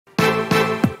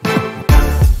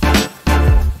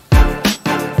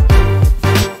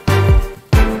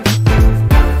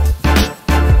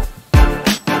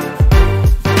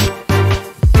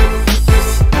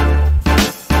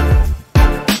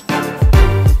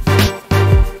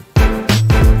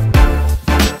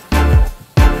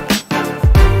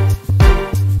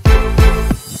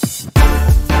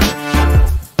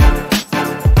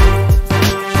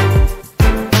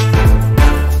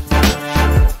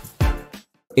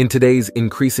In today's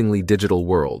increasingly digital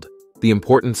world, the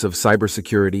importance of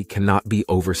cybersecurity cannot be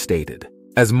overstated.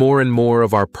 As more and more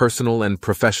of our personal and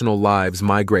professional lives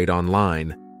migrate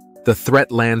online, the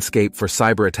threat landscape for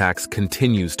cyber attacks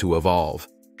continues to evolve.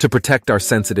 To protect our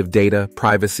sensitive data,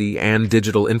 privacy, and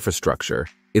digital infrastructure,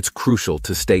 it's crucial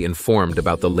to stay informed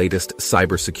about the latest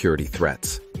cybersecurity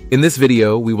threats. In this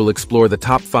video, we will explore the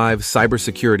top 5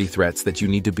 cybersecurity threats that you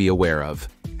need to be aware of,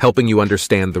 helping you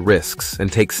understand the risks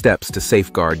and take steps to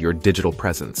safeguard your digital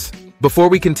presence. Before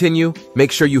we continue,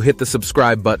 make sure you hit the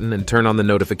subscribe button and turn on the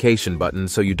notification button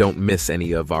so you don't miss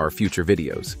any of our future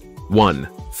videos. 1.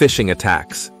 Phishing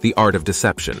attacks, the art of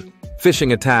deception.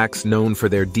 Phishing attacks, known for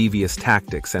their devious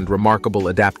tactics and remarkable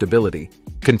adaptability,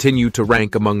 continue to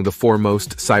rank among the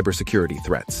foremost cybersecurity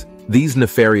threats. These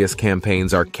nefarious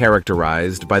campaigns are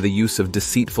characterized by the use of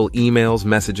deceitful emails,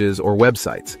 messages, or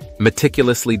websites,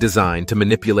 meticulously designed to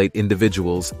manipulate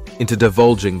individuals into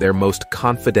divulging their most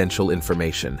confidential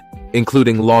information,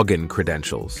 including login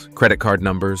credentials, credit card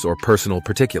numbers, or personal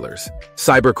particulars.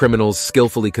 Cybercriminals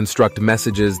skillfully construct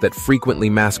messages that frequently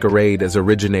masquerade as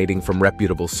originating from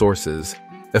reputable sources,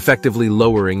 effectively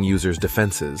lowering users'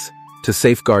 defenses. To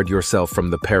safeguard yourself from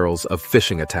the perils of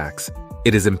phishing attacks,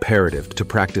 it is imperative to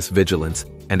practice vigilance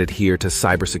and adhere to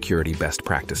cybersecurity best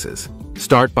practices.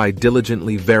 Start by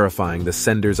diligently verifying the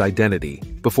sender's identity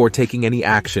before taking any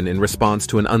action in response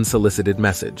to an unsolicited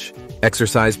message.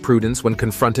 Exercise prudence when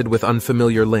confronted with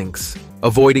unfamiliar links,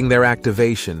 avoiding their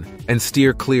activation, and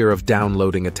steer clear of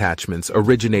downloading attachments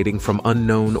originating from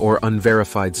unknown or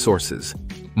unverified sources.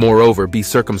 Moreover, be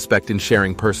circumspect in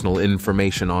sharing personal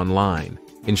information online,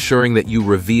 ensuring that you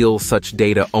reveal such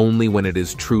data only when it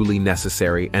is truly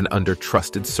necessary and under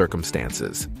trusted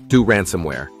circumstances. 2.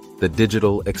 Ransomware, the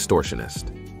digital extortionist.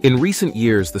 In recent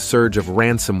years, the surge of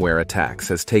ransomware attacks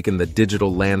has taken the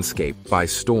digital landscape by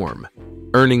storm,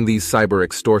 earning these cyber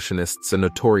extortionists a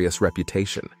notorious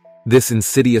reputation. This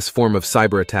insidious form of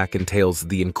cyber attack entails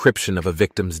the encryption of a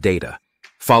victim's data,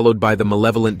 followed by the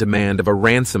malevolent demand of a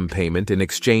ransom payment in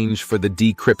exchange for the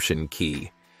decryption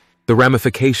key. The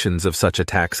ramifications of such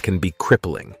attacks can be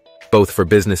crippling, both for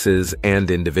businesses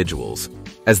and individuals,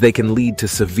 as they can lead to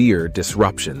severe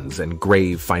disruptions and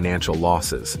grave financial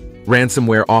losses.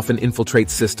 Ransomware often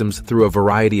infiltrates systems through a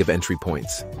variety of entry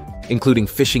points, including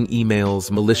phishing emails,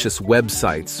 malicious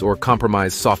websites, or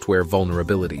compromised software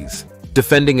vulnerabilities.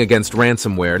 Defending against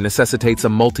ransomware necessitates a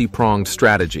multi-pronged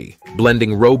strategy,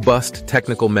 blending robust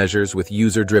technical measures with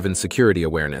user-driven security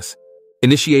awareness.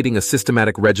 Initiating a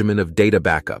systematic regimen of data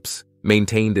backups,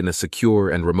 maintained in a secure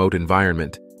and remote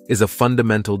environment, is a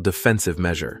fundamental defensive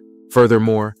measure.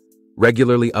 Furthermore,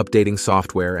 regularly updating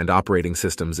software and operating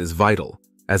systems is vital,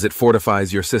 as it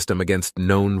fortifies your system against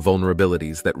known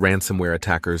vulnerabilities that ransomware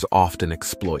attackers often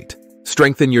exploit.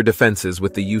 Strengthen your defenses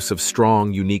with the use of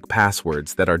strong, unique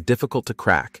passwords that are difficult to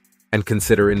crack, and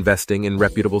consider investing in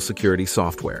reputable security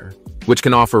software, which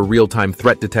can offer real-time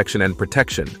threat detection and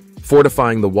protection,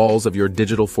 fortifying the walls of your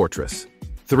digital fortress.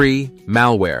 3.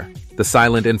 Malware, the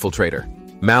silent infiltrator.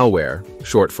 Malware,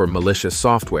 short for malicious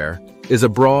software, is a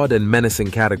broad and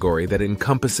menacing category that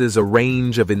encompasses a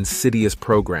range of insidious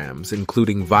programs,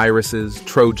 including viruses,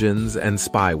 trojans, and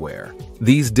spyware.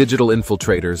 These digital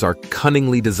infiltrators are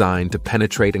cunningly designed to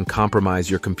penetrate and compromise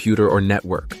your computer or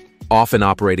network, often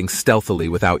operating stealthily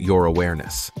without your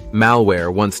awareness.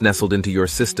 Malware, once nestled into your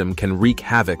system, can wreak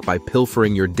havoc by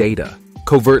pilfering your data,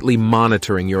 covertly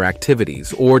monitoring your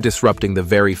activities, or disrupting the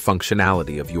very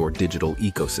functionality of your digital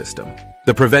ecosystem.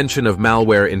 The prevention of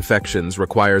malware infections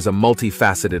requires a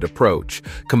multifaceted approach,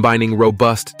 combining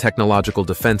robust technological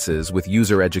defenses with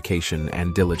user education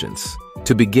and diligence.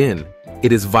 To begin,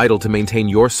 it is vital to maintain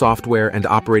your software and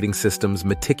operating systems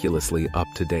meticulously up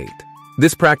to date.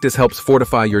 This practice helps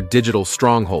fortify your digital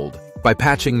stronghold by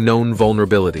patching known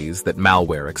vulnerabilities that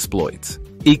malware exploits.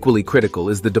 Equally critical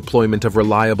is the deployment of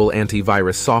reliable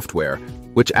antivirus software,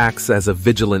 which acts as a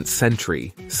vigilant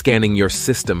sentry, scanning your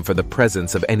system for the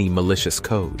presence of any malicious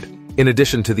code. In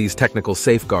addition to these technical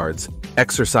safeguards,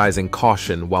 exercising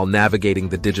caution while navigating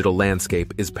the digital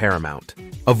landscape is paramount.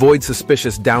 Avoid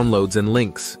suspicious downloads and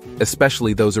links,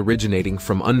 especially those originating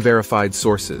from unverified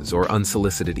sources or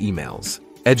unsolicited emails.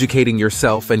 Educating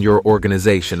yourself and your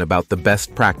organization about the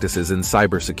best practices in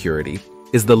cybersecurity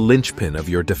is the linchpin of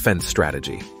your defense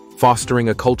strategy, fostering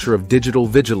a culture of digital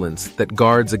vigilance that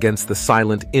guards against the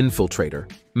silent infiltrator,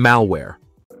 malware.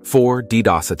 4.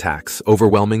 DDoS attacks,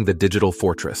 overwhelming the digital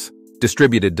fortress.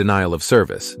 Distributed denial of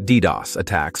service, DDoS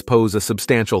attacks pose a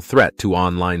substantial threat to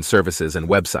online services and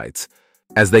websites,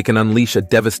 as they can unleash a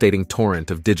devastating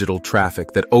torrent of digital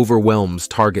traffic that overwhelms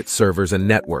target servers and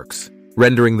networks,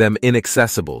 rendering them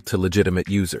inaccessible to legitimate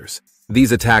users.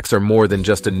 These attacks are more than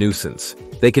just a nuisance.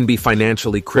 They can be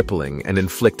financially crippling and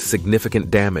inflict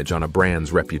significant damage on a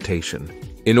brand's reputation.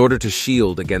 In order to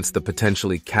shield against the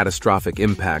potentially catastrophic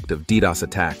impact of DDoS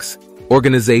attacks,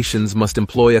 organizations must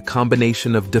employ a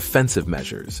combination of defensive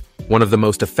measures. One of the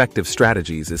most effective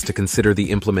strategies is to consider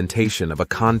the implementation of a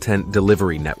content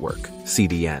delivery network,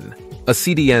 CDN. A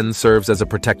CDN serves as a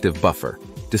protective buffer,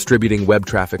 distributing web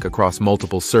traffic across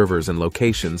multiple servers and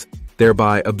locations,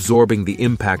 thereby absorbing the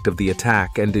impact of the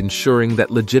attack and ensuring that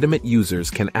legitimate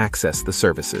users can access the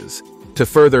services. To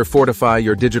further fortify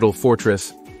your digital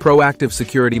fortress, proactive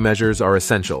security measures are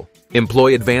essential.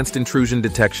 Employ advanced intrusion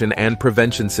detection and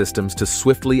prevention systems to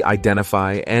swiftly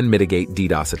identify and mitigate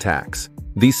DDoS attacks.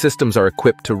 These systems are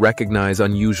equipped to recognize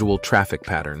unusual traffic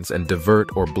patterns and divert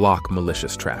or block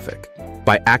malicious traffic.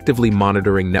 By actively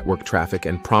monitoring network traffic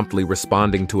and promptly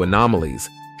responding to anomalies,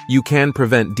 you can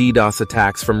prevent DDoS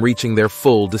attacks from reaching their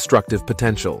full destructive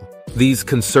potential. These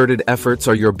concerted efforts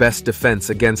are your best defense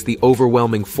against the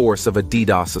overwhelming force of a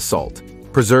DDoS assault,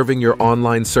 preserving your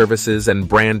online services and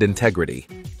brand integrity.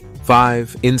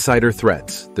 5. Insider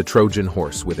threats, the Trojan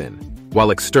horse within.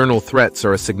 While external threats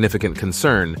are a significant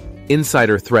concern,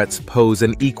 insider threats pose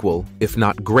an equal, if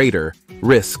not greater,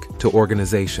 risk to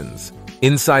organizations.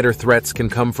 Insider threats can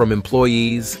come from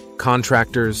employees,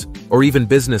 contractors, or even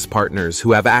business partners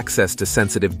who have access to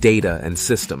sensitive data and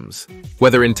systems.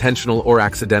 Whether intentional or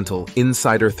accidental,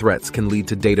 insider threats can lead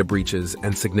to data breaches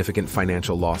and significant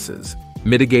financial losses.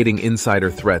 Mitigating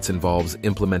insider threats involves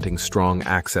implementing strong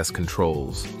access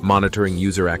controls, monitoring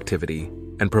user activity,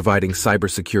 and providing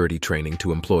cybersecurity training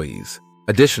to employees.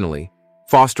 Additionally,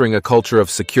 fostering a culture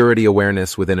of security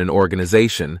awareness within an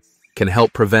organization can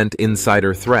help prevent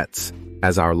insider threats.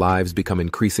 As our lives become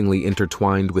increasingly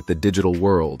intertwined with the digital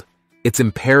world, it's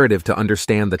imperative to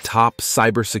understand the top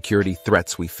cybersecurity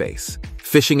threats we face.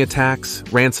 Phishing attacks,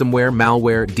 ransomware,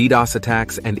 malware, DDoS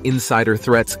attacks, and insider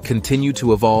threats continue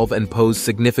to evolve and pose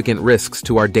significant risks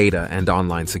to our data and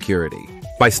online security.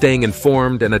 By staying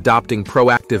informed and adopting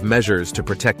proactive measures to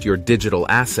protect your digital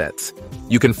assets,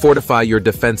 you can fortify your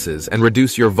defenses and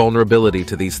reduce your vulnerability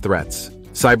to these threats.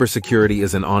 Cybersecurity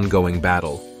is an ongoing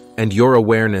battle, and your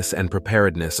awareness and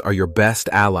preparedness are your best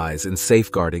allies in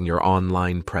safeguarding your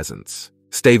online presence.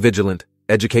 Stay vigilant,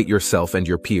 educate yourself and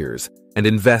your peers, and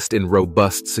invest in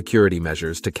robust security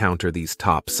measures to counter these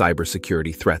top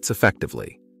cybersecurity threats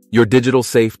effectively. Your digital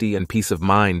safety and peace of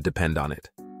mind depend on it.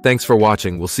 Thanks for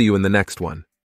watching. We'll see you in the next one.